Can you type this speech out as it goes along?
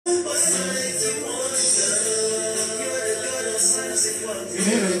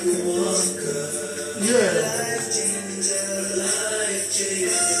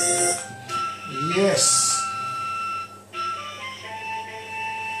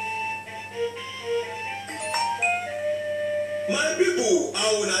My people,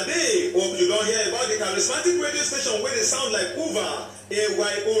 how una dey? Hope you don't hear about the charismatic radio station where they sound like Uber,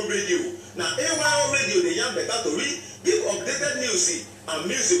 A.Y.O Radio. Now, A.Y.O Radio, they yarn better to read, give updated news and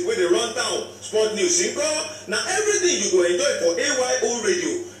music where they run down, sport news, now everything you go enjoy for A.Y.O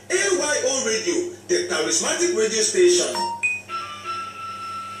Radio. A.Y.O Radio, the charismatic radio station.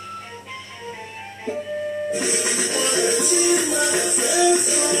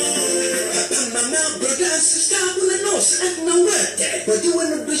 Mama, brother, sister, who knows at no word. But you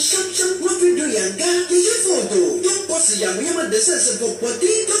want to do something, what we do, young guy, is your photo. Don't post a young woman, the sense of body,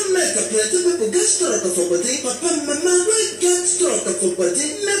 don't make a plate of people get struck of body. Papa, mama, we get struck of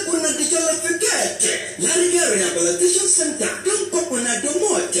body, make one of the yellow forget. Larry Rehabilitation Center, don't pop on a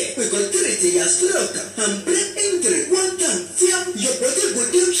domote. We got 30 years stroke and brain injury. One time, fear your body go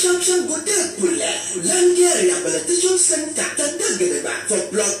deep, something go deep, pull. Larry Rehabilitation Center, for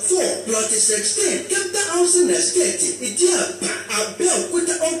block 4, plot 16, kept the house in the state. It's a bell with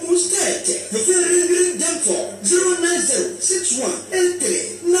the open state. The very them for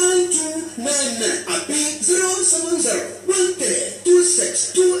 09061839299. A B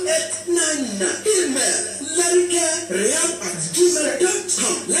 07013262899. Email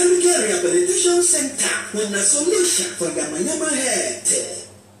larrycarehab@gmail.com. Larrycare Rehabilitation Center. When a solution for Yamayama head.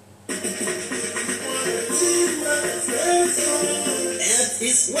 Health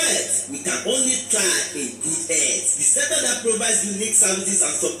is wealth. We can only try a good health. The center that provides unique services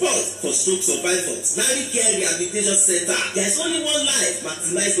and support for stroke survivors. Larry Care Rehabilitation Center. There is only one life.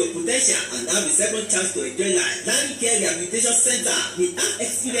 Maximize your potential and have a second chance to enjoy life. Larry Care Rehabilitation Center. We have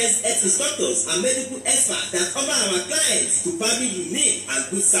experienced health instructors and medical experts that offer our clients to provide unique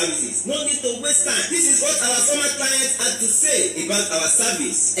and good services. No need to waste time. This is what our former clients had to say about our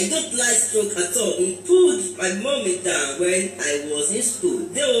service. I don't like stroke at all. It pulled my mom down when I was in school.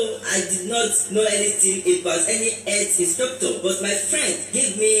 Though I did not know anything about any health instructor, but my friend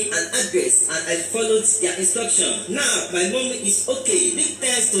gave me an address and I followed their instruction. Now my mom is okay. Big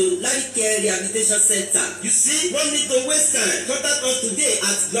thanks to Larry Care Rehabilitation Center. You see, one need to waste time. Contact us today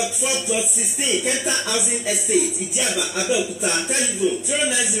at block 4 plot 16, Kenta Housing Estate, Idiaba, Abeokuta. Telephone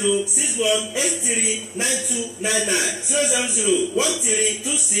 09061839299,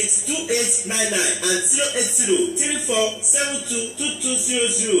 07013262899 and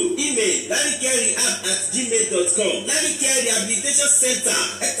 08034722200. Email larrycarehab@gmail.com. Larry Care Rehabilitation Center.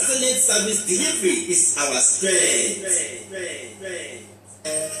 Excellent service delivery is our strength.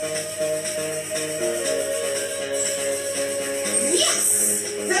 Yes,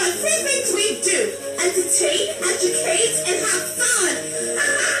 there are 3 things we do: entertain, educate, and have fun.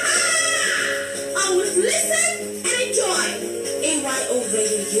 Always listen and enjoy. A.Y.O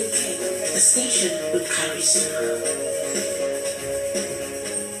Radio UK, the station with charisma.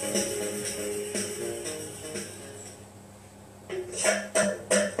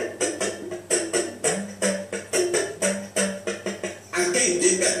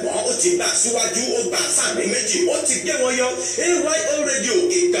 síwájú ó gbà sáàmì méjì ó ti gbé wọn yọ. A.Y.O Radio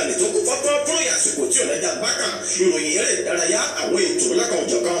ìkànnì tó kún fọ́fọ́ fún àsìkò tí ọ̀lẹ́jà bá kàn ìròyìn eré ìdárayá àwọn ètò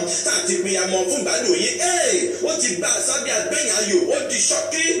lọ́kànjọ̀kan tá a ti pín amọ̀ fún ìgbádùn yín. Ó ti gbà sábẹ́ àgbẹ̀yìn ayò ó di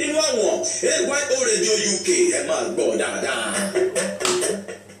ṣọ́kí nínú àwọn. A.Y.O Radio UK ẹ máa gbọ́ dáadáa.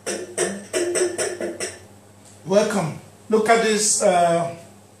 Welcome. Look at this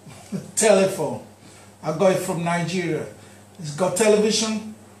telephone. I got it from Nigeria. It's got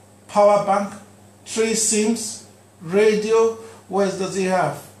television, power bank, 3 SIMs, radio. What else does it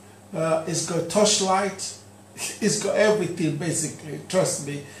have? It's got touchlight. It's got everything basically. Trust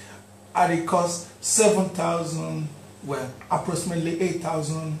me. And it costs 7,000, well, approximately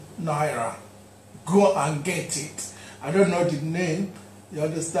 8,000 naira. Go and get it. I don't know the name, you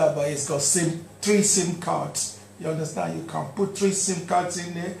understand, but it's got 3 SIM cards. You understand? You can put 3 SIM cards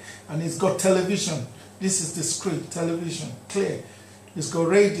in there, and it's got television. This is the screen, television, clear. It's got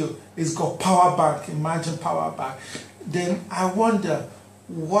radio, it's got power bank, imagine power bank. Then I wonder,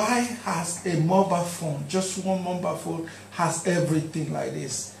 why has a mobile phone, just one mobile phone, has everything like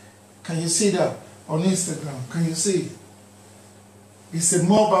this? Can you see that on Instagram? Can you see? It's a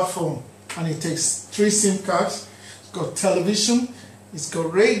mobile phone, and it takes 3 SIM cards. It's got television, it's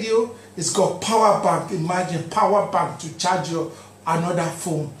got radio, it's got power bank. Imagine power bank to charge your another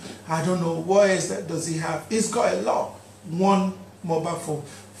phone. I don't know what else that does he have. It's got a lot. One mobile phone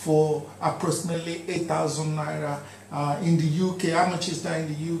for approximately 8,000 naira in the UK. How much is that in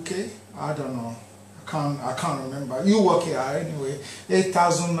the UK? I don't know. I can't remember. You work here anyway.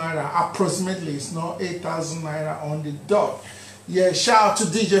 8,000 naira approximately. It's not 8,000 naira on the dot. Yeah, shout out to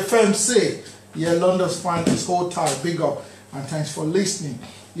DJ FMC. Yeah, London's finest. Hold tight. Big up. and thanks for listening.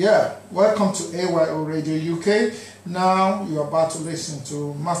 Yeah, welcome to A.Y.O Radio UK. Now you're about to listen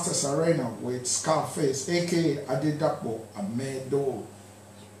to Masters Arena with Scarface, aka Adidapo Amedo.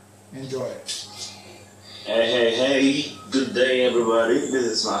 Enjoy it. Hey, good day everybody. This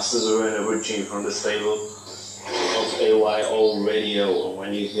is Masters Arena reaching from the stable of A.Y.O Radio. And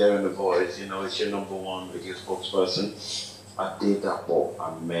when you hear in the voice, you know it's your number one radio spokesperson. Adidapo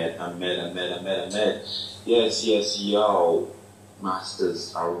Ahmed. Yes, yo.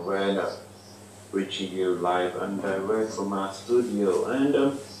 Masters Arena reaching you live and direct from our studio.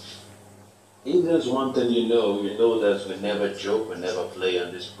 And if there's one thing you know that we never joke, we never play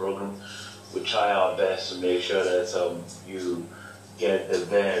on this program. We try our best to make sure that you get the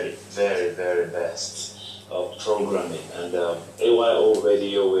very, very, very best of programming. And A.Y.O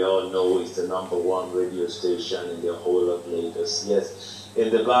Radio, we all know, is the #1 radio station in the whole of Lagos. Yes. In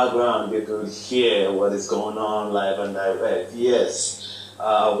the background, you can hear what is going on live and direct. Yes,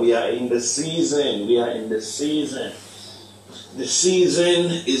 we are in the season. The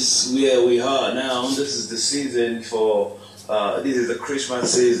season is where we are now. This is the season for, this is the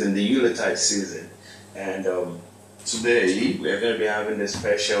Christmas season, the Yuletide season. And today, we are going to be having a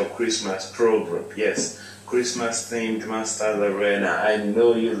special Christmas program. Yes, Christmas themed Masters Arena. I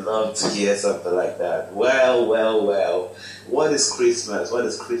know you love to hear something like that. Well. What is Christmas? What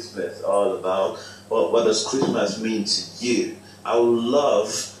is Christmas all about? What does Christmas mean to you? I would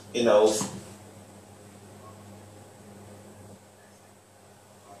love,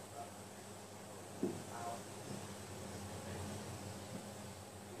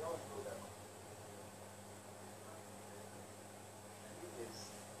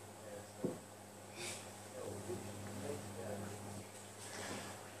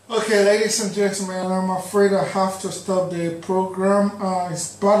 Okay, ladies and gentlemen, I'm afraid I have to stop the program.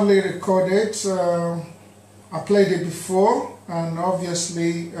 It's badly recorded. I played it before, and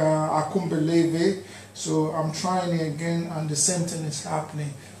obviously I couldn't believe it. So I'm trying it again, and the same thing is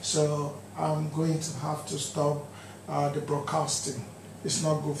happening. So I'm going to have to stop the broadcasting. It's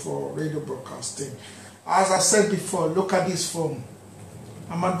not good for radio broadcasting. As I said before, look at this phone.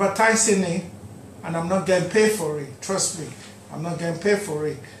 I'm advertising it, and I'm not getting paid for it. Trust me, I'm not getting paid for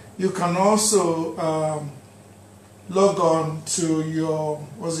it. You can also log on to your,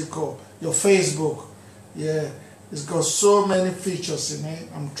 your Facebook. Yeah, it's got so many features in it.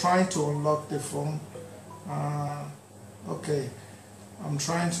 I'm trying to unlock the phone. Okay, I'm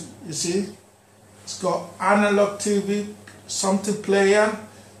trying to, you see, it's got analog TV, something player.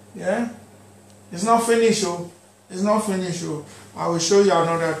 Yeah, it's not finished. It's not finished. I will show you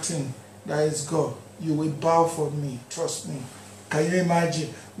another thing that it's got. You will bow for me, trust me. Can you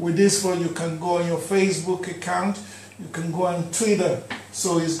imagine? With this phone, you can go on your Facebook account, you can go on Twitter.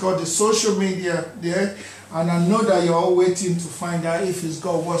 So it's got the social media there, and I know that you're all waiting to find out if it's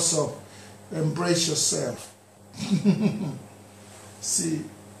got WhatsApp. Embrace yourself. See,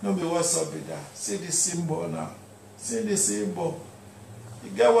 no be WhatsApp with that. See the symbol now. See the symbol.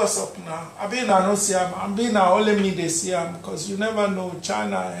 You get WhatsApp now. I don't see them. Only me they see them, because you never know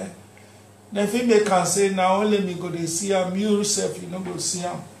China. Then female can say, now only me go to see him, you yourself, you don't go see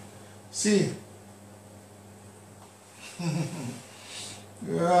him. See?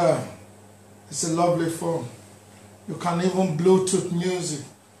 Yeah. It's a lovely phone. You can even Bluetooth music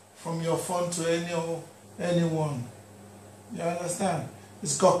from your phone to anyone. You understand?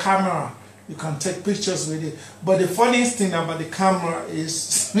 It's got camera. You can take pictures with it. But the funniest thing about the camera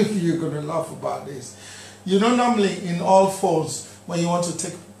is, you're going to laugh about this. You know, normally in all phones, when you want to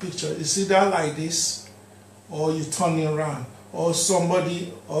take a picture, it's either like this, or you turn it around, or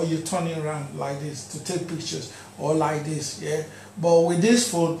you turn it around like this to take pictures, or like this, yeah. But with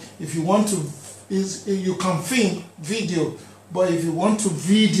this phone, if you want to, you can film video, but if you want to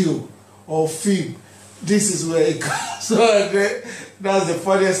video or film, this is where it goes. So that's the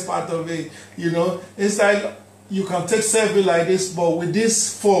funniest part of it, you know. Inside, you can take selfie like this, but with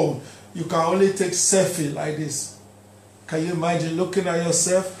this phone, you can only take selfie like this. Can you imagine looking at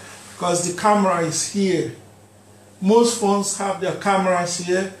yourself? Because the camera is here. Most phones have their cameras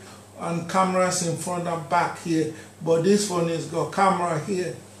here and cameras in front and back here. But this phone has got camera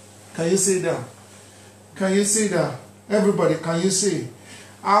here. Can you see that? Can you see that? Everybody, can you see?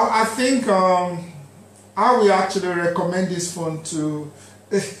 I think I will actually recommend this phone to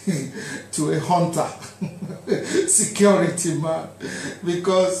to a hunter, security man,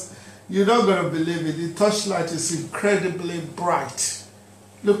 because you're not going to believe it. The touchlight is incredibly bright.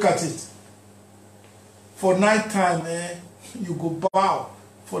 Look at it. For nighttime, you go bow.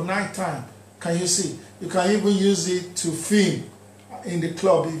 For nighttime, can you see? You can even use it to film in the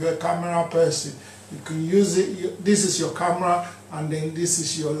club if you're a camera person. You can use it. This is your camera, and then this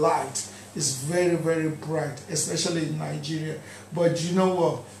is your light. It's very, very bright, especially in Nigeria. But you know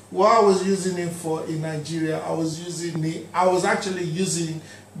what? What I was using it for in Nigeria, I was actually using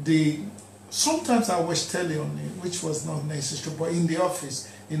the. Sometimes I watch telly on it, which was not necessary, but in the office,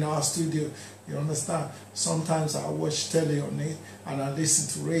 in our studio, you understand? Sometimes I watch telly on it, and I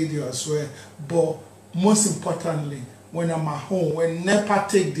listen to radio as well. But most importantly, when I'm at home, when NEPA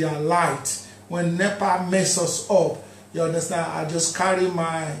take their light, when NEPA mess us up, you understand? I just carry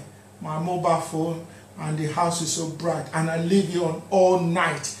my mobile phone, and the house is so bright, and I leave it on all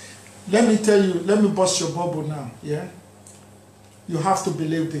night. Let me tell you, let me bust your bubble now, yeah? You have to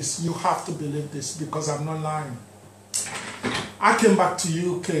believe this. You have to believe this, because I'm not lying. I came back to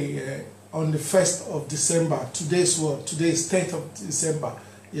UK on the 1st of December. Today's what? Today is 10th of December.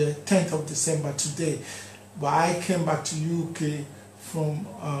 Yeah, 10th of December today. But I came back to UK from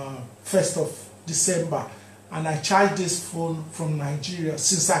 1st of December. And I charged this phone from Nigeria.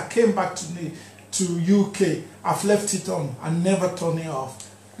 Since I came back to UK, I've left it on and never turned it off.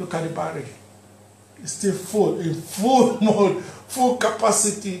 Look at the battery. It's still full, in full mode, full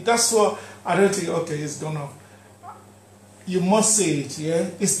capacity. That's what I don't think, okay, it's gone off. You must see it, yeah?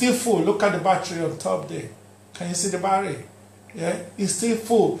 It's still full. Look at the battery on top there. Can you see the battery? Yeah? It's still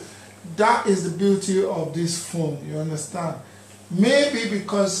full. That is the beauty of this phone, you understand? Maybe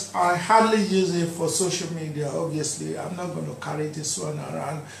because I hardly use it for social media, obviously. I'm not going to carry this one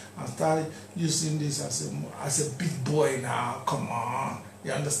around and start using this as a big boy now. Come on,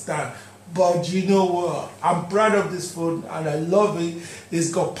 you understand? But you know what? I'm proud of this phone and I love it.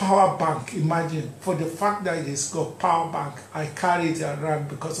 It's got power bank. Imagine, for the fact that it's got power bank, I carry it around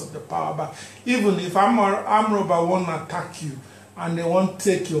because of the power bank. Even if arm robber want to attack you and they want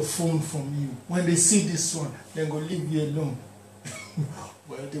to take your phone from you, when they see this one, they go leave you alone.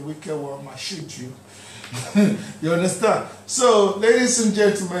 Well, the wicked one might shoot you. You understand? So, ladies and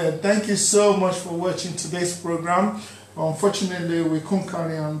gentlemen, thank you so much for watching today's program. Unfortunately, we couldn't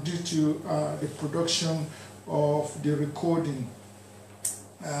carry on due to the production of the recording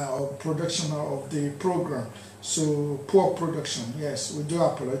or production of the program. So, poor production. Yes, we do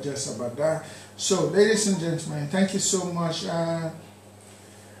apologize about that. So, ladies and gentlemen, thank you so much. I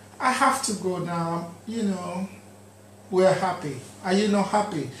have to go now. You know, we're happy. Are you not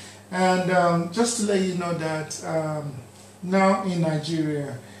happy? And just to let you know that now in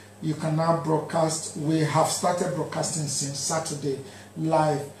Nigeria, you can now broadcast. We have started broadcasting since Saturday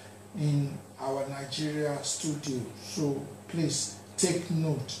live in our Nigeria studio. So please take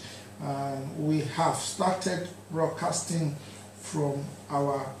note. We have started broadcasting from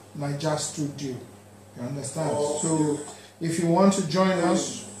our Nigeria studio. You understand? So if you want to join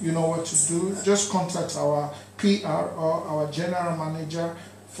us, you know what to do. Just contact our PR or our general manager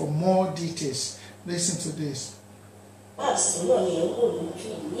for more details. Listen to this.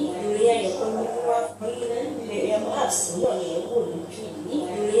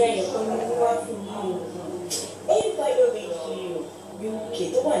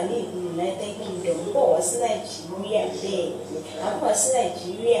 UK tó wà ní United Kingdom bọ̀ wá sí Nàìjíríà bẹ́ẹ̀ àbọ̀ wá sí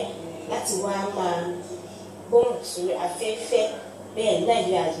Nàìjíríà láti wá máa gbóhùn sórí afẹ́fẹ́ bẹ́ẹ̀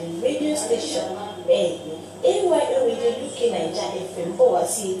Nàìjíríà àti radio station bẹ́ẹ̀ ni A.Y.O Radio UK Naija FM bọ̀ wá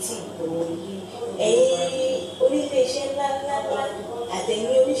sí etí ìgbòho yìí ẹ̀yin oníléeṣẹ́ ńláńlá àtẹ̀yìn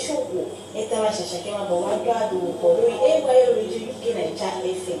oníṣòwò ẹ̀ta wa ṣàṣàkẹ́ wa bọ̀ wá gbọ́ àdòwò pọ̀ lórí A.Y.O Radio UK Naija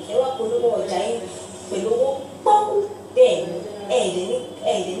FM ẹ wá polówó ọjà yín pẹ̀lú owó pọ́kú bẹ́ẹ̀ ni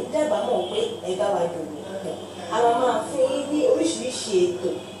ẹ̀ẹ́dẹ̀ ní dábàá mọ̀ pé ẹ bá wa dòwò pọ̀ a máa fún yín ní oríṣiríṣi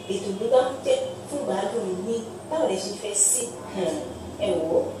ètò gbígbá jẹ́ fún ìgbádùn ní báwo lè ṣe fẹ́ sí ẹ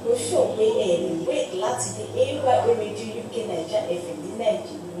wò ó mo sọ pé ẹ lè wait láti dé A.Y.O Radio UK Naija FM ní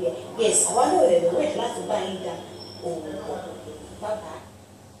Nàìjíríà yes àwa náà lè wait láti bá yín dá òwò pọ̀ bàbá.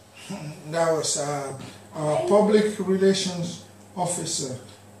 That was our public relations officer,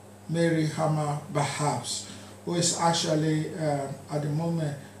 Mary Hammer Bahabs, who is actually at the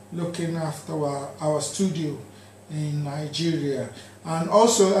moment looking after our studio in Nigeria. And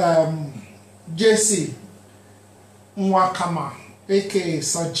also JC Nwakama, aka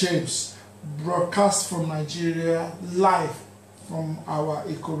Sir James, broadcast from Nigeria live from our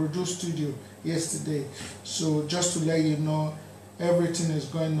Ikorodu studio yesterday. So just to let you know, everything is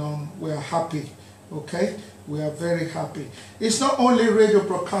going on. We are happy, okay? We are very happy. It's not only radio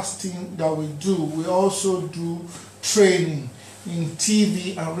broadcasting that we do, we also do training in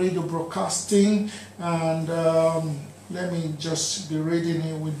TV and radio broadcasting. And let me just be reading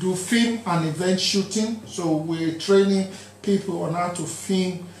it. We do film and event shooting. So we're training people on how to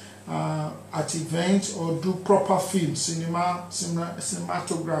film at events or do proper film,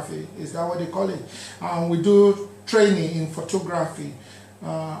 cinematography, is that what they call it? We do training in photography.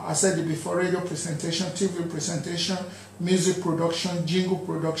 I said it before, radio presentation, TV presentation, music production, jingle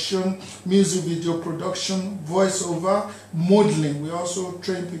production, music video production, voiceover, modeling. We also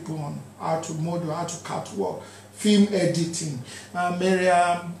train people on how to model, how to catwalk, film editing.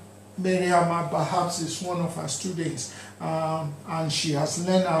 Miriam perhaps is one of our students, and she has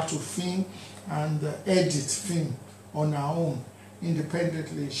learned how to film and edit film on her own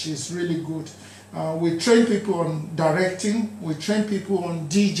independently. She's really good. We train people on directing, we train people on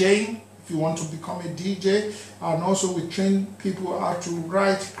DJing, if you want to become a DJ, and also we train people how to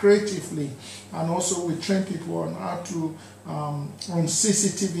write creatively, and also we train people on how to on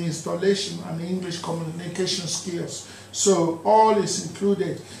CCTV installation and English communication skills. So all is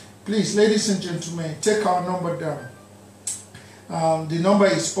included. Please, ladies and gentlemen, take our number down. The number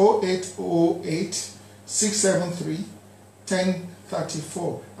is 0808 673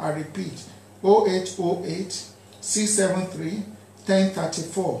 1034. I repeat, 0808 673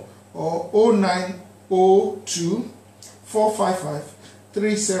 1034 or 0902 455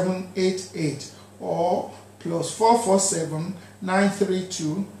 3788 or plus 447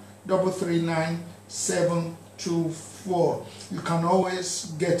 932 339 724. You can always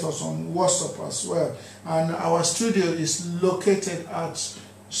get us on WhatsApp as well. And our studio is located at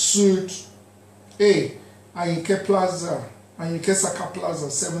Suite A, Ayinke Plaza, Ayinke Saka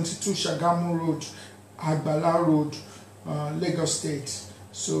Plaza, 72 Shagamu Road, Agbala Road, Lagos State.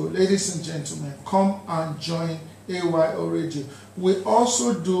 So, ladies and gentlemen, come and join A.Y.O Radio. We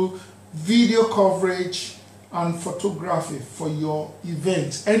also do video coverage and photography for your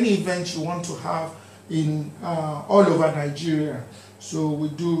events, any event you want to have in all over Nigeria. So we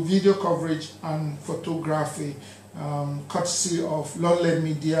do video coverage and photography, courtesy of Lonely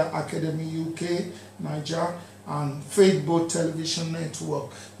Media Academy UK, Niger, and Faithboat Television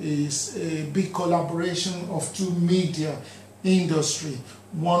Network. Is a big collaboration of two media industry,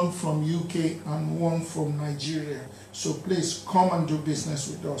 one from UK and one from Nigeria. So please come and do business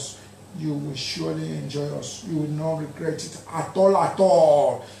with us. You will surely enjoy us. You will not regret it at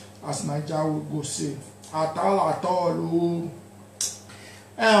all, as Niger will go say. At all.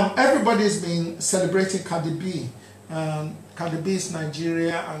 Everybody's been celebrating Cardi B. Cardi B's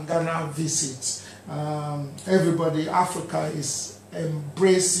Nigeria and Ghana visits. Everybody, Africa is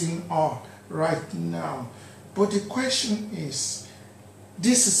embracing her right now. But the question is,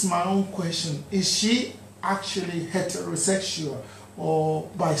 this is my own question, is she actually heterosexual or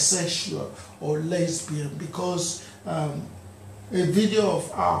bisexual or lesbian? Because a video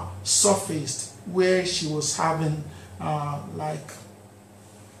of her surfaced where she was having like,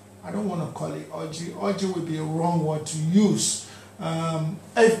 I don't want to call it orgy. Orgy would be a wrong word to use.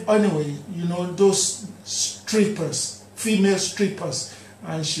 Anyway, you know, those strippers, female strippers,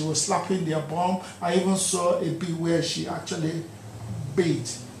 and she was slapping their bum. I even saw a bit where she actually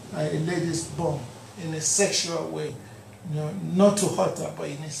beat a lady's bum in a sexual way. You know, not to hurt her, but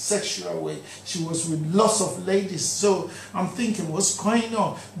in a sexual way. She was with lots of ladies. So I'm thinking, what's going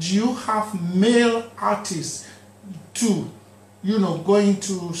on? Do you have male artists too, you know, going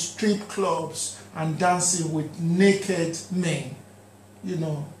to strip clubs and dancing with naked men? You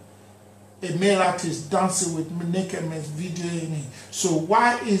know, a male artist dancing with naked men, videoing it. So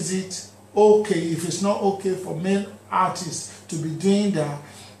why is it okay, if it's not okay for male artists to be doing that,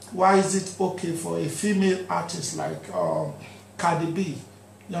 why is it okay for a female artist like Cardi B?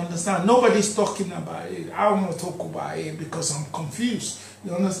 You understand? Nobody's talking about it. I want to talk about it because I'm confused.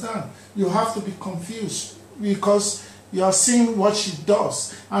 You understand? You have to be confused because you are seeing what she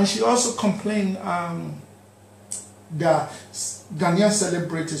does. And she also complained that Ghanaian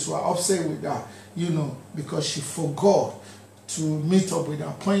celebrities were upset with her, you know, because she forgot to meet up with the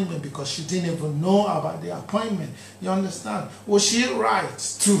appointment because she didn't even know about the appointment. You understand? Was she right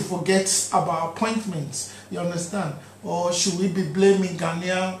to forget about appointments? You understand? Or should we be blaming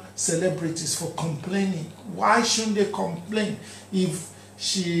Ghanaian celebrities for complaining? Why shouldn't they complain if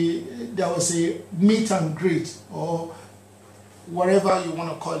there was a meet and greet or whatever you want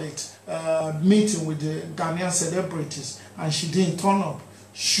to call it, meeting with the Ghanaian celebrities and she didn't turn up?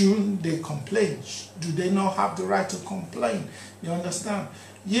 Shouldn't they complain? Do they not have the right to complain? You understand?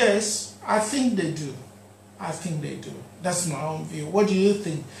 Yes, I think they do. I think they do. That's my own view. What do you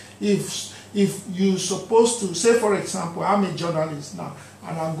think? If you're supposed to, say for example, I'm a journalist now,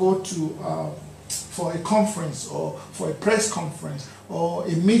 and I go to for a conference or for a press conference or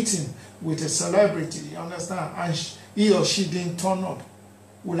a meeting with a celebrity, you understand, and he or she didn't turn up,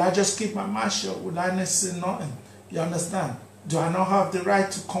 will I just keep my mouth shut? Will I not say nothing? You understand? Do I not have the right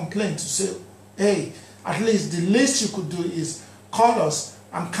to complain, to say, hey, at least the least you could do is call us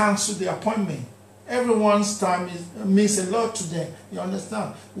and cancel the appointment? Everyone's time means a lot to them, you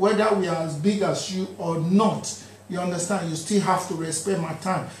understand? Whether we are as big as you or not, you understand? You still have to respect my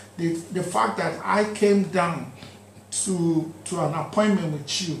time. The fact that I came down to an appointment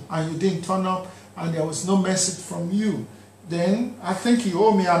with you and you didn't turn up and there was no message from you, then I think you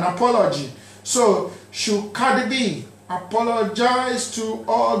owe me an apology. So should Cardi B apologize to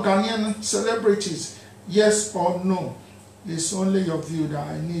all Ghanaian celebrities? Yes or no? It's only your view that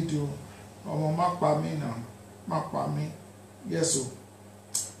I need you. Yes, sir.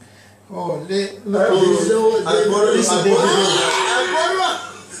 Oh, look, this is Davido.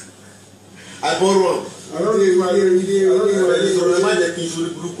 I borrow.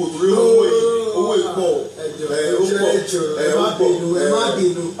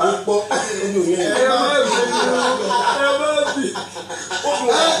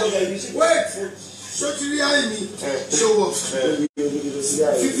 Wait, show to me. Show off.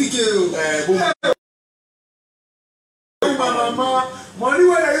 50K. Money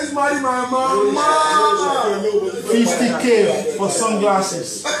when I use money, my mama. 50K for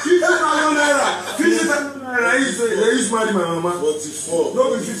sunglasses. 50,000 naira. 50,000 naira. They use money, my mama. 44. No,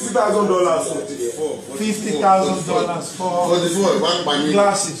 $50,000. $50,000 for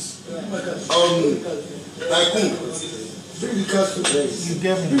glasses. You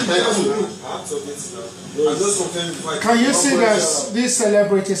get me. Can you see that these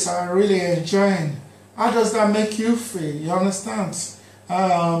celebrities are really enjoying? How does that make you feel? You understand?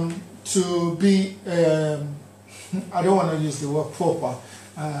 To be, I don't want to use the word pauper.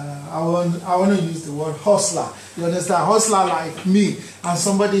 I want to use the word hustler. You understand? Hustler like me, and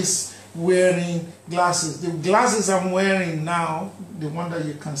somebody's wearing glasses. The glasses I'm wearing now, the one that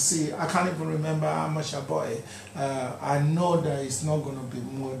you can see, I can't even remember how much I bought it. I know that it's not going to be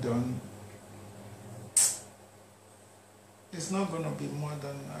more than. It's not going to be more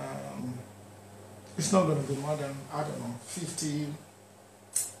than. It's not going to be more than, I don't know, 50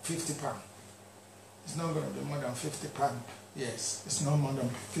 pounds. It's not going to be more than 50 pounds. Yes, it's not more than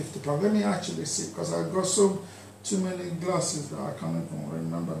 50 pounds. Let me actually see, because I got too many glasses that I can't even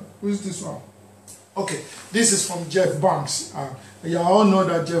remember. Who's this one? Okay, this is from Jeff Banks. You all know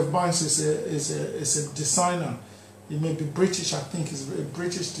that Jeff Banks is a designer. He may be British, I think he's a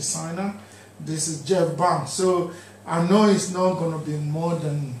British designer. This is Jeff Banks. So I know it's not going to be more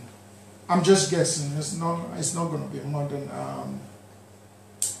than, I'm just guessing, it's not going to be more than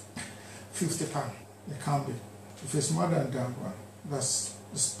 50 pounds. It can't be. If it's more than that, well, that's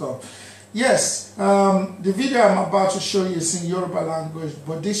the stuff. Yes, the video I'm about to show you is in Yoruba language,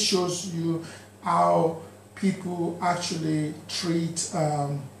 but this shows you how people actually treat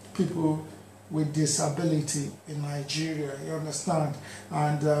people with disability in Nigeria, you understand?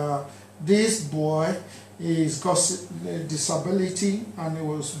 And this boy, he's got a disability and he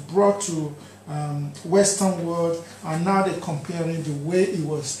was brought to Western world, and now they're comparing the way he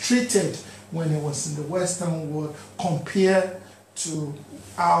was treated when he was in the Western world compared to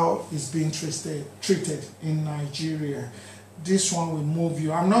how he's being treated in Nigeria. This one will move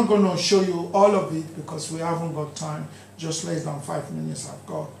you. I'm not going to show you all of it because we haven't got time. Just less than 5 minutes I've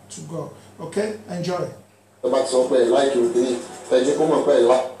got to go. Okay? Enjoy. Let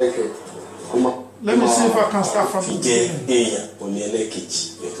me see if I can start from the beginning.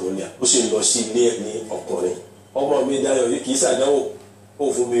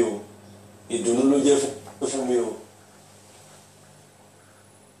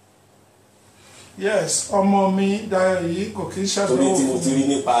 Yes, ọmọ mi Dayọ̀ yìí kò kí ń ṣàdánwò. Torí tí mo ti rí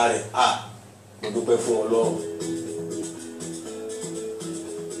nípa rẹ̀, mo dúpẹ́ fún Ọlọ́run.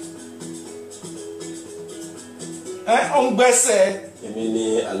 Ó ń gbẹ́sẹ̀. Èmi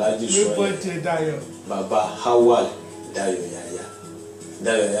ni Alhaji Sọ́yìn. Bàbá Hawal Dayọ̀ Yaya.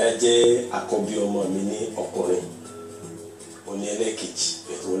 Dayọ̀ Yaya jẹ́ àkọ́bí ọmọ mi ní ọkùnrin. Ó ní ẹlẹ́kejì,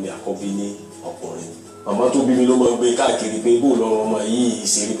 ètò ó ní àkọ́bí ní ọkùnrin. Màmá tó bí mi ló máa ń gbé káàkiri pé bó lọ́rọ̀ ọmọ yìí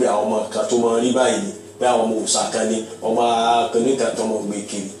ṣe rí pé àwọn ọmọ kan tó máa ń rí báyìí ni pé àwọn ọmọ òòṣà kan ní ọmọ akẹ́lẹ́ kan tó máa ń gbé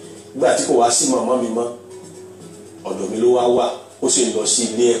kiri. Nígbà tí kò wá sí màmá mi mọ́, ọ̀dọ̀ mi ló wá wà, ó sì ń lọ sí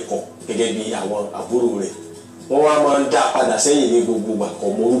ilé ẹ̀kọ́ gẹ́gẹ́ bí àwọn àbúrò rẹ̀. Wọ́n wá máa ń dá padà sẹ́yìn ní gbogbo ìgbà, kò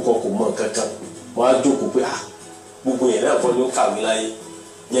mọ orúkọ, kò mọ nǹkan kan. Wọ́n á jókòó pé gbogbo yẹn náà kọ́ ló kàwé láyé,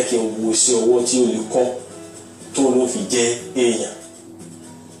 jẹ́ kí n wo sí ọwọ́ tí ó lè kọ́ tó ló fi jẹ́ èèyàn.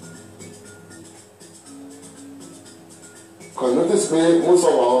 Can notice pé most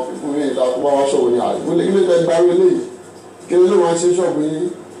of our people here that wá wá ṣọ́ọ̀bù ní àìgbélé ilé tẹ́ gbárí eléyìí kí ló máa ṣe ṣọ́ọ̀bù yìí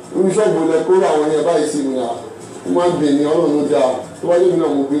irú ṣọ́ọ̀bù lẹ kó àwọn yẹn báyìí sí mi ó máa ń bè ní Ọlọ́run ló dáa tó wáyé mi náà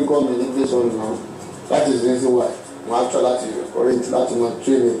mo gbé nǹkan mi ní gbé sọnù náà that is the reason why mo á tọ́ láti encourage láti máa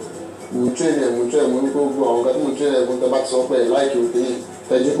train mo ní kó gbọ́ àwọn kan tí mo train ẹ̀ fún tẹ́ bá ti sọ pé ẹ̀ láìkè òkè yìí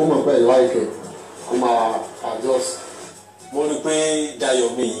tẹ́jú kó mọ̀ pé ẹ̀ láìkè kó máa adjust. mo rí pé Dayọ̀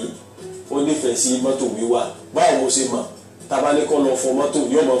mi yìí ó nífẹ̀ẹ́ sí mọ́tò wíwà báwo mo ṣe mọ̀ tábálẹ́ kọ́ lọ fọ mọ́tò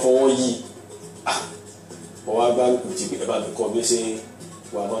yóò máa fọwọ́ yí mo wá gbá kùtì ẹ bá mi kọ́ bí ṣe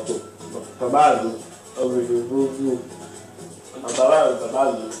wà mọ́tò. bàbá mi ọ̀gbìn gbogbo bàbá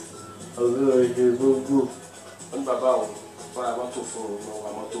mi ọ̀gbìn gbogbo wọ́n ní bàbá òun wọ́n ra mọ́tò fún òun wà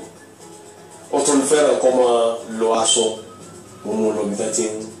mọ́tò. ó tún fẹ́ràn kọ́ máa lọ aṣọ mo mú un lọ bí wọ́n ti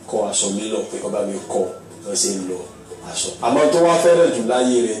ń kọ́ aṣọ mi lọ pé ọba mi kọ́ wọ́n ṣe ń lọ aṣọ. àmọ́ tó wá fẹ́ràn jù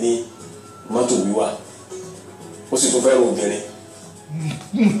láyé rẹ̀ ní mọ́tò wíwà ó sì tún fẹ́ràn obìnrin.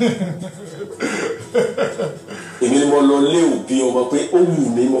 èmi ni mo lọ lé òbí ọmọ pé ó wù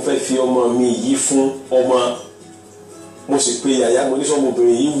mí mo fẹ́ fi ọmọ mi yìí fún ọmọ mo sì pe yàyà mo ní sọ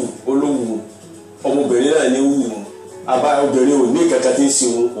ọmọbìnrin yìí wù ó ló wù ọmọbìnrin náà ní wù àbá obìnrin ò ní kankan tí ń ṣe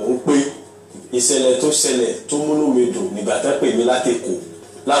òun pé ìṣẹ̀lẹ̀ tó ṣẹlẹ̀ tó múnú mi dùn nígbà tó pè mí látẹ̀kọ̀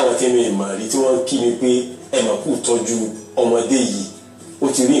láwọn tí mi mọ̀ rí tí wọ́n kí mi pé ẹ mà kú tọ́jú ọmọdé yìí ó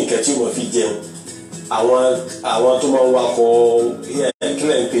ti rí nǹkan tí ó mọ̀ fi jẹun àwọn tó máa ń wakọ̀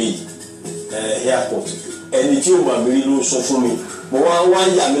kílẹ̀ ń pè yìí airport ẹni tí ó mà mí rí ló sọ fún mi mo wá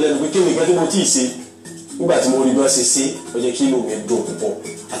yà mí lẹ́nu pé kí nìkan tí mo tíì ṣe nígbà tí mo rí bí wọ́n ṣe ó jẹ́ kí inú mi dùn púpọ̀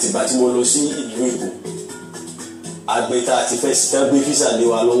àtìgbà tí mo lọ sí ìlú Èkó àgbẹ̀ta àti fẹ́ sí tán gbé físà lé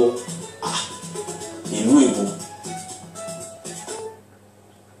wa lọ́wọ́ ìlú Èkó.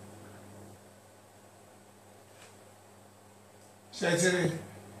 ṣètìrì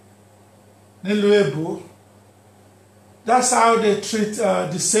nílùú Èbó. That's how they treat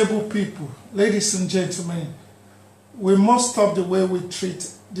disabled people. Ladies and gentlemen, we must stop the way we treat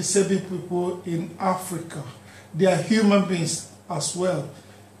disabled people in Africa. They are human beings as well.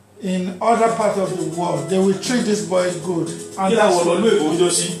 In other parts of the world, they will treat this boy good. And that's what we do.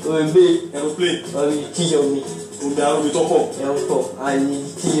 Aeroplane. Kiyomi. Aeroplane tó pọ̀. Aeroplane. Ayi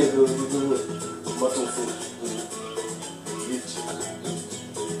Kiyomi. Mọ́tò fún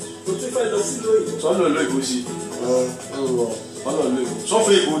o ti fẹ́ lọ sí lóyè. sọ́nà lóyè sí. ọ̀nà lóyè.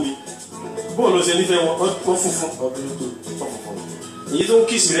 sọ́fẹ̀ èkó ni bóòlù ṣe nífẹ̀ẹ́ wọn funfun. èyí tó ń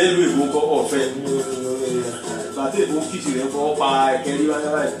kìsì rẹ̀ lu èkó kọ́ ọ̀fẹ́. bàtà èkó ń kìsì rẹ̀ kọ́ pa ẹ̀kẹ́ rí wáyà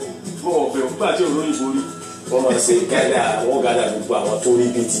báyìí bọ́ ọ̀fẹ́ òkúta tí olóyìnbó rí. wọ́n máa ṣe gádà wọ́n gádà gbogbo àwọn tó rí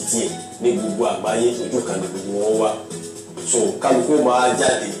bíi títí ẹ̀ ní gbogbo àgbáyé ojú kan ní gbogbo wọn wá. so kálukú máa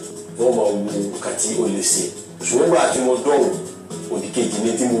jáde wọ́n máa wo kàtí ó lè ṣe ṣùgbọ́n gbà tí mo dọ̀wọ̀ òdìkejì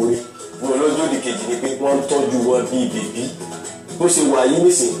ni tí mo rí mo lọ́jọ́ òdìkejì ni pé wọ́n ń tọ́jú wọn bíi bèbí bó ṣe wà yí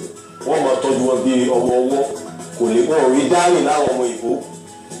nísìn wọ́n máa tọ́jú wọn bíi ọmọ ọwọ́ kò lè wọ́n rí dárìn láwọn ọmọ ìbò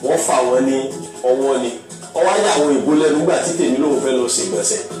wọ́n fà wọ́n ní ọwọ́ ni ọwọ́ ayé àwọn ìbò lẹ́nu nígbà tí tèmi lóun fẹ́ lọ sí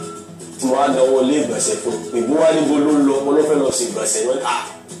ìgbọ̀nsẹ̀ tí mo wá náwó lé ìgbọ̀nsẹ̀ fún ìbò wá níbo ló ń lọ mo lọ́ fẹ́ lọ sí ìgbọ̀nsẹ̀ wọn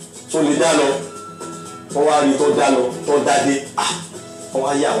tó lè dá lọ wọ́n wá rí tó dá lọ tó dá dé wọ́n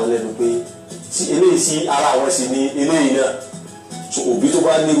wá yà wọ́n lẹ́nu pé eléyìí sí ara àwọn sì ní eléyìí náà so òbí tó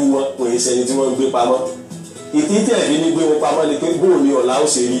bá nírú wọn kò yẹ sẹni tí wọ́n ń gbé pamọ́ ìdí tẹ̀lé ní gbé wọn pamọ́ ni pé bóun ni ọ̀la ó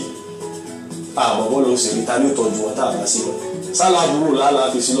ṣe rí àmọ́ bọ́ọ̀lù ó ṣe rí ta ní ìtọ́jú wọn tá a bá sí lọ sálábùrù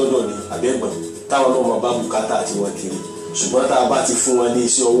lálàá fi sí lọ́dọ̀ ní àbẹ́gbọ̀n táwọn náà máa bá bùkátà àti wọn kiri ṣùgbọ́n tá a bá ti fún wọn ní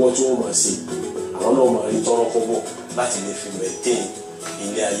iṣẹ́ ọwọ́ tí wọ́n máa ṣe àwọn náà máa rí tọ́rọ́ kọ́bọ̀ láti lè fi maintain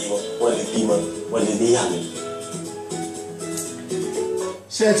ilé ayé wọn wọ́n lè bímọ wọ́n lè níyàwó.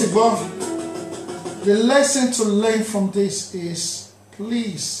 ṣé ẹ ti gbọ́? The lesson to learn from this is,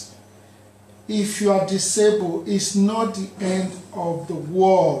 please, if you are disabled, it's not the end of the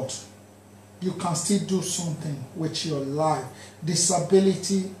world. You can still do something with your life.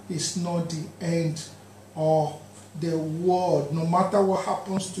 Disability is not the end of the world. No matter what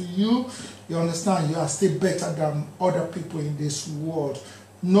happens to you, you understand, you are still better than other people in this world.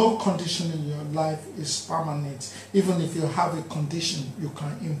 No condition in your life is permanent. Even if you have a condition, you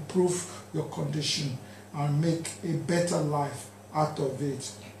can improve your condition and make a better life out of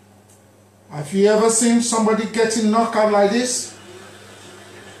it. Have you ever seen somebody getting knocked out like this?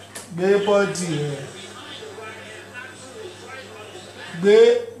 Big body.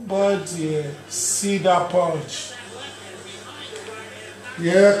 Big body. See that punch.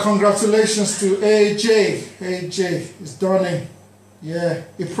 Yeah, congratulations to AJ. AJ is done it. Yeah,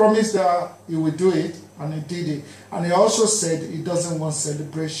 he promised that he would do it, and he did it. And he also said he doesn't want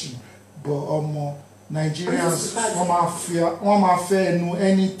celebration, but Nigerians want my fair no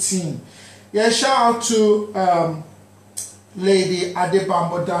anything. Yeah, shout out to Lady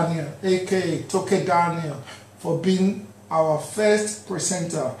Adebambo Daniel, aka Toke Daniel, for being our first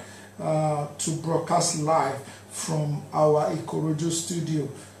presenter to broadcast live from our Ikorodu studio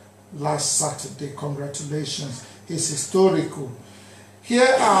last Saturday. Congratulations. is historical.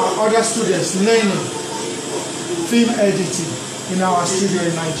 Here are other students learning film editing in our studio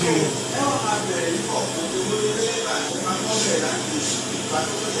in Nigeria.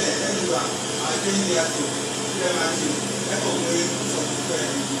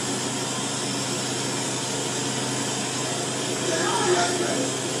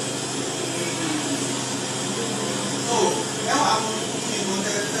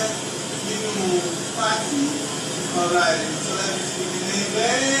 Alright, so let me speak in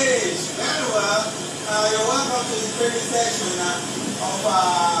English. Very well. You're welcome to the training session of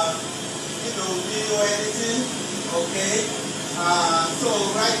video editing. Okay. So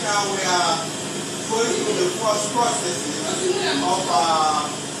right now we are going through the first processes of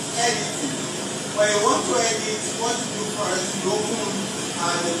editing. When you want to edit, what you do first, you open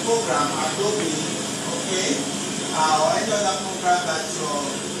the program Adobe, okay, or any other program that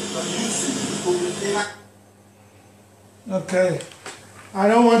you're using. Okay, I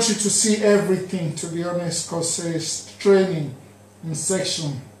don't want you to see everything, to be honest, because it's training in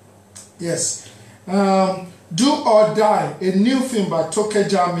section. Yes. Do or Die, a new film by Toke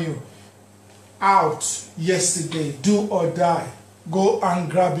Jamiu, out yesterday. Do or Die. Go and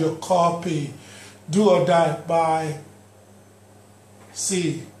grab your copy. Do or Die by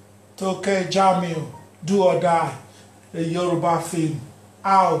Toke Jamiu. Do or Die, a Yoruba film,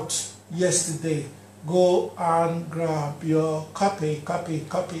 out yesterday. Go and grab your copy.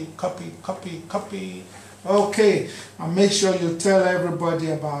 Okay, and make sure you tell everybody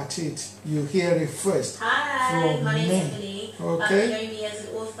about it. You hear it first. Hi, from my name me. is Ebony. Okay. You know me as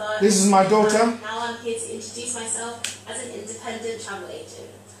an author. This is my daughter. Now I'm here to introduce myself as an independent travel agent.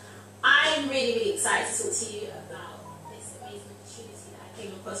 I'm really excited to talk to you about this amazing opportunity that I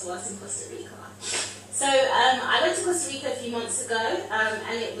came across whilst in Costa Rica. So I went to Costa Rica a few months ago,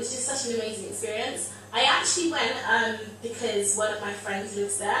 and it was just such an amazing experience. I actually went because one of my friends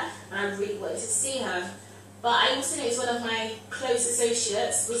lives there, and I really wanted to see her. But I also noticed one of my close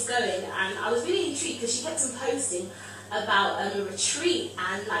associates was going, and I was really intrigued because she kept on posting about a retreat,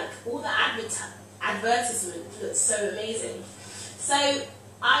 and like all the advertisement looked so amazing. So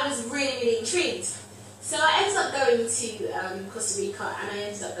I was really intrigued. So I ended up going to Costa Rica, and I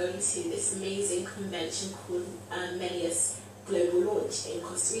ended up going to this amazing convention called Melius Global Launch in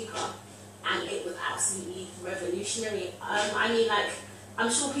Costa Rica, and it was absolutely revolutionary. I mean, like,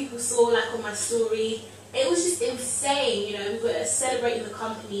 I'm sure people saw like on my story, it was just insane. You know, we were celebrating the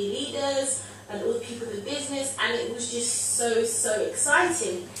company leaders and all the people in the business, and it was just so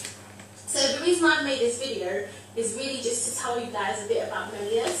exciting. So the reason I made this video is really just to tell you guys a bit about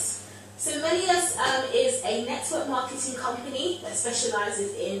Melius. So Melius is a network marketing company that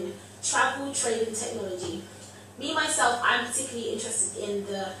specializes in travel, trade and technology. Me, myself, I'm particularly interested in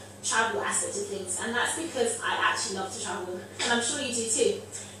the travel aspect of things, and that's because I actually love to travel, and I'm sure you do too.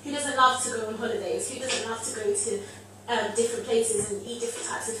 Who doesn't love to go on holidays? Who doesn't love to go to different places and eat different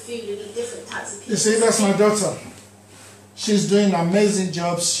types of food and eat different types of people? You see, that's my daughter. She's doing an amazing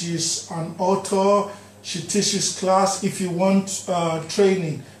job. She's an author. She teaches class. If you want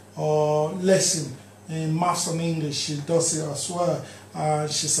training or lesson in maths and English, she does it as well.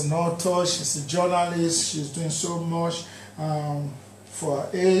 She's an author, she's a journalist, she's doing so much for her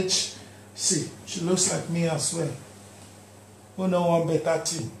age. See, she looks like me as well. Who know one better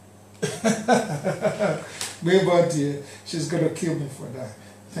team? Nobody. She's going to kill me for that.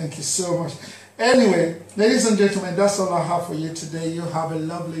 Thank you so much. Anyway, ladies and gentlemen, that's all I have for you today. You have a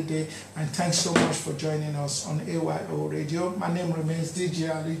lovely day, and thanks so much for joining us on A.Y.O Radio. My name remains DJ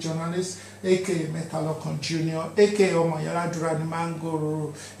Ali Journalist, aka Metalocon Jr., aka Omoyala Durani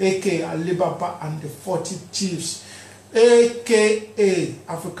Mangoro, aka Alibaba and the 40 Chiefs, aka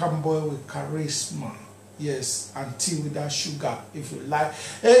African Boy with Charisma. Yes, and tea without sugar, if you like.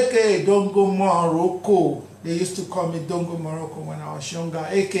 aka Don't Go Morocco. They used to call me Don't Go Morocco when I was younger.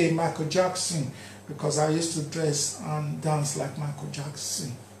 aka Michael Jackson, because I used to dress and dance like Michael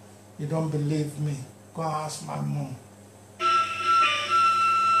Jackson. You don't believe me? Go ask my mom.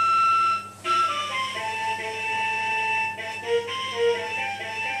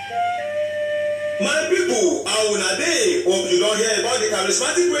 My people, how una dey? Hope you don't hear about the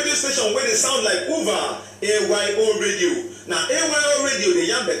charismatic radio station where they sound like Uva, A.Y.O Radio. Now A.Y.O Radio, they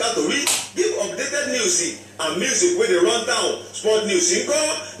yarn better to read, give updated news and music where they run down, sport news in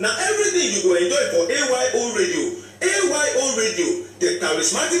call. Now everything you go enjoy for A.Y.O Radio. A.Y.O Radio, the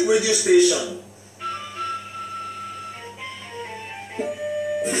charismatic radio station.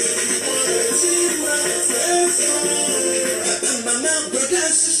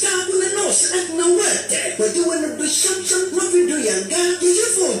 We're doing a reception, what we do, young guy, you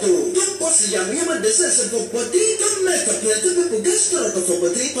photo. Don't post see Yama decides for body, don't make a plate of people get struck for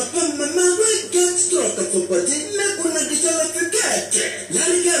body, Papa, Mama, we get struck for body, make one of the forget.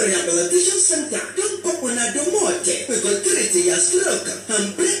 Larica Rehabilitation Center, don't pop on a domote, because treaty your stroke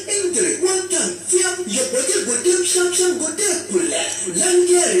and brain injury, one time, fear your body go deep, sharp, go deep, pull.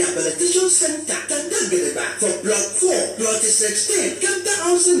 Larica Rehabilitation Center, can get it back for block 4, plot 16, Captain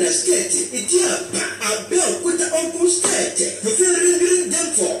Housing Estate, Idiapa, Abel, put the open state, the ring them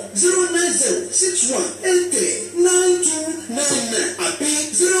for 09061839299, Abi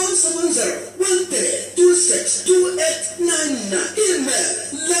 07013262899, email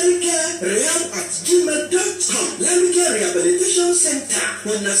larrycarehab@gmail.com. Larrycar Rehabilitation Center,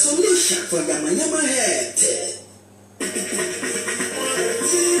 on a solution for Yamayama head.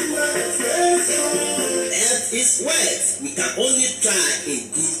 Health is wealth. We can only try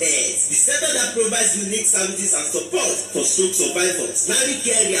in good health. The center that provides unique services and support for stroke survivors.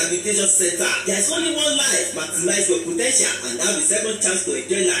 Larrycar Rehabilitation Center. There is only one life. Maximize your potential and have a second chance to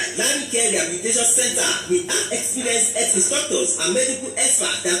enjoy life. Larrycar Rehabilitation Center. We have experienced health instructors and medical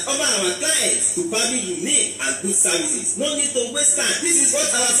experts that offer our clients to provide unique and good services. No need to waste time. This is what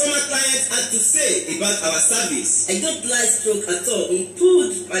our former clients had to say about our service. I don't like stroke at all. It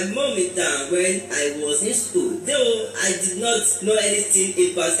pulled my mommy down when I was in school. Though I did not know anything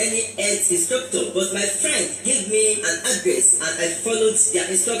about any health instructor, but my friend gave me an address and I followed their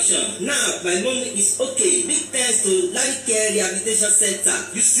instruction. Now my mommy is okay. Big thanks to Larrycar Rehabilitation Center.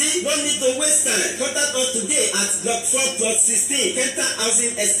 You see, no need to waste time. Contact us today at block 4 plot 16, Kenta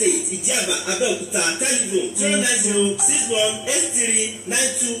Housing Estate, Idiaba, Abeokuta. Telephone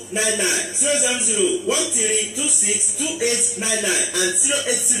 09061839299, 07013262899 and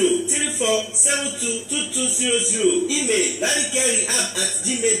 08034722200. Email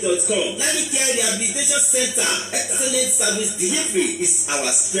larrycarrehab@gmail.com. Larrycar Rehabilitation Center. Excellent service delivery is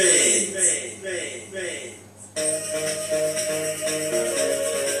our strength.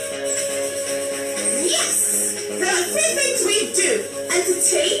 Yes, there are 3 things we do: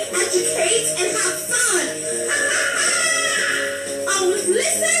 entertain, educate, and have fun. Always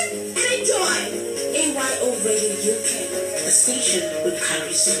listen and enjoy. A.Y.O Radio UK, the station with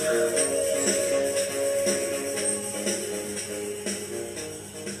carry sound.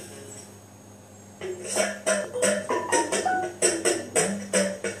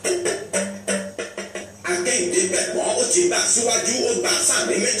 ti gbà síwájú ó gbà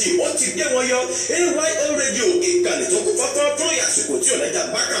sáàmì méjì ó ti gbé wọn yọ A.Y.O Radio ìkànnì tó kún fọ́fọ́ fún àsìkò tí ọ̀lẹ́jà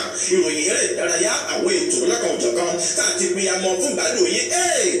bá kàn ìròyìn eré ìdárayá àwọn ètò lọ́kàn òjọ̀kan tá a ti pinyamọ́ fún gbádùn yín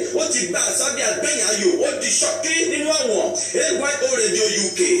ó ti gbà sábẹ́ àgbẹ̀yìn ayò ó di ṣọ́kí nínú àwọn A.Y.O Radio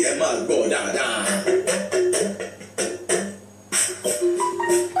UK ẹ máa gbọ́ dáadáa.